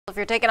If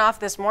you're taking off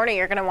this morning,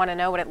 you're going to want to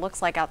know what it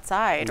looks like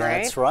outside,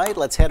 right? That's right.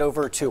 Let's head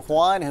over to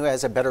Juan, who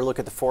has a better look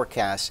at the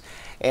forecast.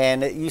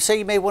 And you say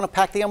you may want to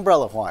pack the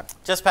umbrella, Juan.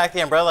 Just pack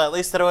the umbrella. At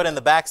least throw it in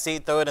the back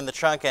seat, throw it in the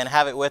trunk, and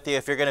have it with you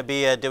if you're going to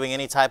be doing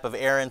any type of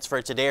errands for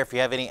today, or if you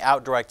have any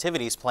outdoor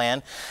activities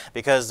planned,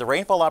 because the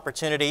rainfall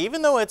opportunity,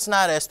 even though it's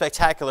not as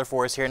spectacular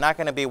for us here, not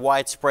going to be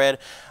widespread,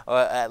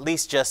 at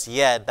least just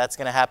yet. That's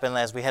going to happen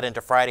as we head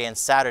into Friday and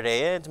Saturday.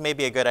 It may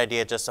be a good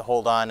idea just to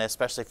hold on,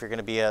 especially if you're going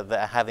to be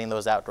having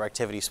those outdoor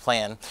activities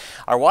planned.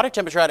 Our water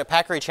temperature out at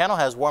Packery Channel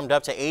has warmed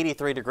up to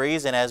 83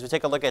 degrees, and as we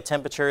take a look at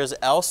temperatures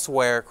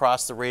elsewhere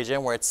across the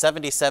region, we're at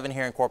 77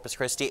 here in Corpus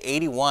Christi,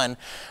 81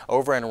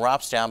 over in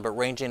Robstown, but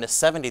ranging to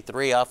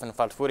 73 off in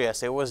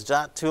Falfurrias. It was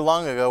not too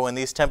long ago when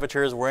these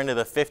temperatures were into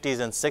the 50s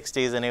and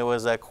 60s, and it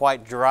was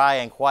quite dry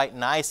and quite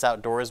nice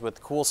outdoors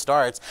with cool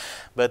starts,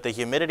 but the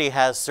humidity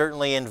has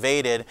certainly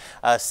invaded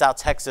South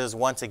Texas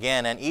once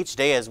again, and each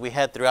day as we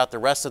head throughout the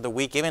rest of the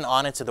week, even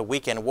on into the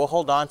weekend, we'll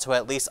hold on to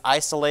at least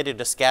isolated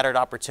to scattered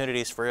opportunities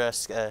for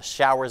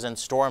showers and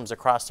storms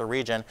across the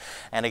region,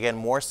 and again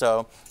more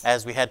so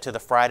as we head to the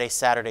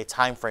Friday-Saturday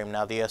time frame.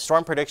 Now the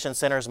Storm Prediction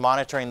Center is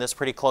monitoring this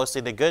pretty closely.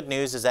 The good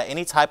news is that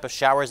any type of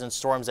showers and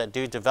storms that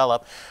do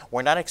develop,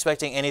 we're not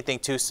expecting anything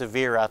too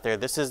severe out there.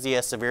 This is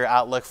the severe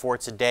outlook for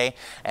today,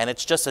 and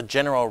it's just a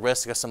general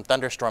risk of some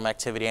thunderstorm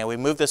activity. And we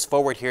move this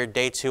forward here,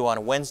 day 2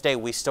 on Wednesday,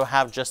 we still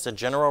have just a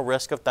general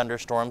risk of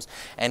thunderstorms,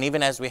 and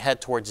even as we head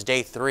towards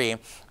day 3,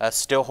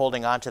 still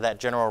holding on to that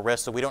general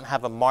risk, so we don't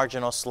have a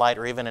marginal slight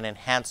or even an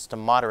enhanced to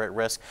moderate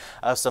risk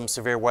of some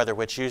severe weather,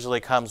 which usually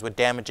comes with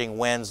damaging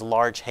winds,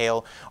 large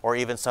hail, or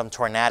even some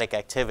tornadic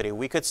activity.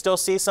 We could still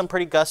see some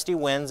pretty gusty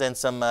winds and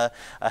some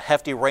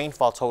hefty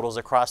rainfall totals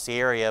across the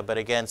area, but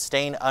again,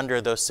 staying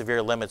under those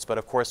severe limits. But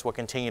of course, we'll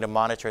continue to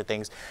monitor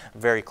things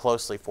very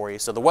closely for you.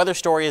 So the weather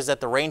story is that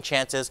the rain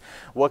chances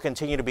will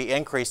continue to be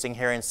increasing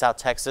here in South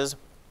Texas.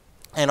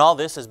 And all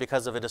this is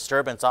because of a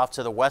disturbance off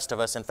to the west of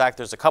us. In fact,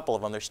 there's a couple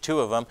of them. There's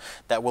 2 of them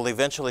that will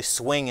eventually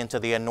swing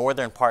into the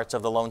northern parts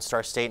of the Lone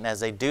Star State. And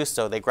as they do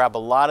so, they grab a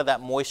lot of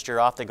that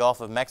moisture off the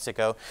Gulf of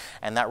Mexico,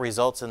 and that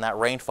results in that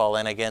rainfall.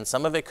 And again,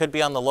 some of it could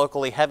be on the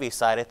locally heavy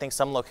side. I think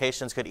some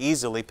locations could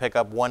easily pick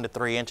up 1 to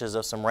 3 inches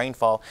of some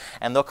rainfall,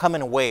 and they'll come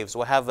in waves.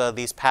 We'll have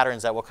these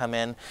patterns that will come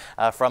in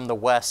from the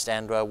west,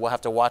 and we'll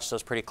have to watch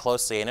those pretty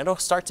closely. And it'll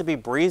start to be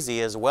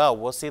breezy as well.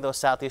 We'll see those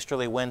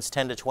southeasterly winds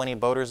 10 to 20.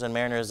 Boaters and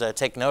mariners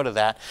take note of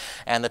that.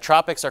 And the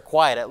tropics are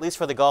quiet, at least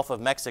for the Gulf of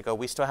Mexico.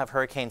 We still have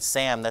Hurricane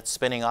Sam that's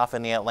spinning off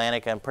in the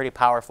Atlantic, and pretty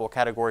powerful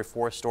Category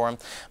 4 storm,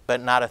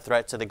 but not a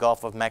threat to the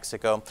Gulf of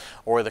Mexico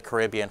or the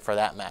Caribbean for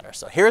that matter.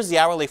 So here's the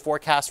hourly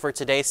forecast for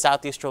today.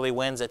 Southeasterly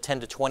winds at 10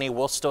 to 20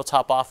 will still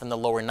top off in the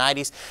lower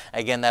 90s.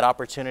 Again, that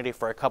opportunity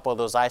for a couple of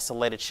those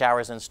isolated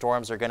showers and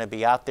storms are going to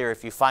be out there.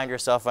 If you find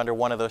yourself under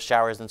one of those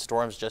showers and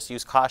storms, just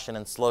use caution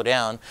and slow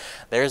down.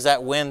 There's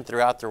that wind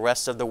throughout the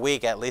rest of the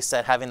week, at least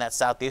having that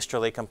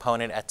southeasterly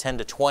component at 10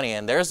 to 20.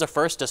 And there's the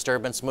first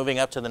disturbance moving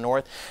up to the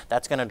north.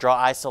 That's going to draw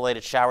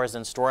isolated showers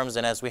and storms,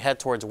 and as we head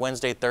towards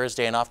Wednesday,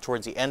 Thursday, and off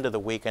towards the end of the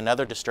week,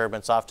 another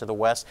disturbance off to the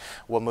west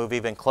will move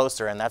even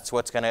closer, and that's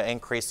what's going to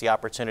increase the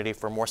opportunity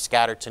for more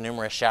scattered to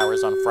numerous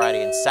showers on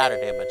Friday and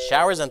Saturday. But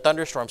showers and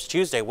thunderstorms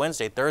Tuesday,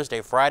 Wednesday,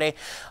 Thursday, Friday,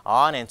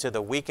 on into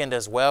the weekend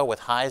as well, with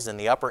highs in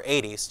the upper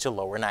 80s to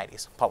lower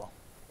 90s. Paulo.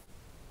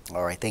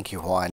 All right, thank you, Juan.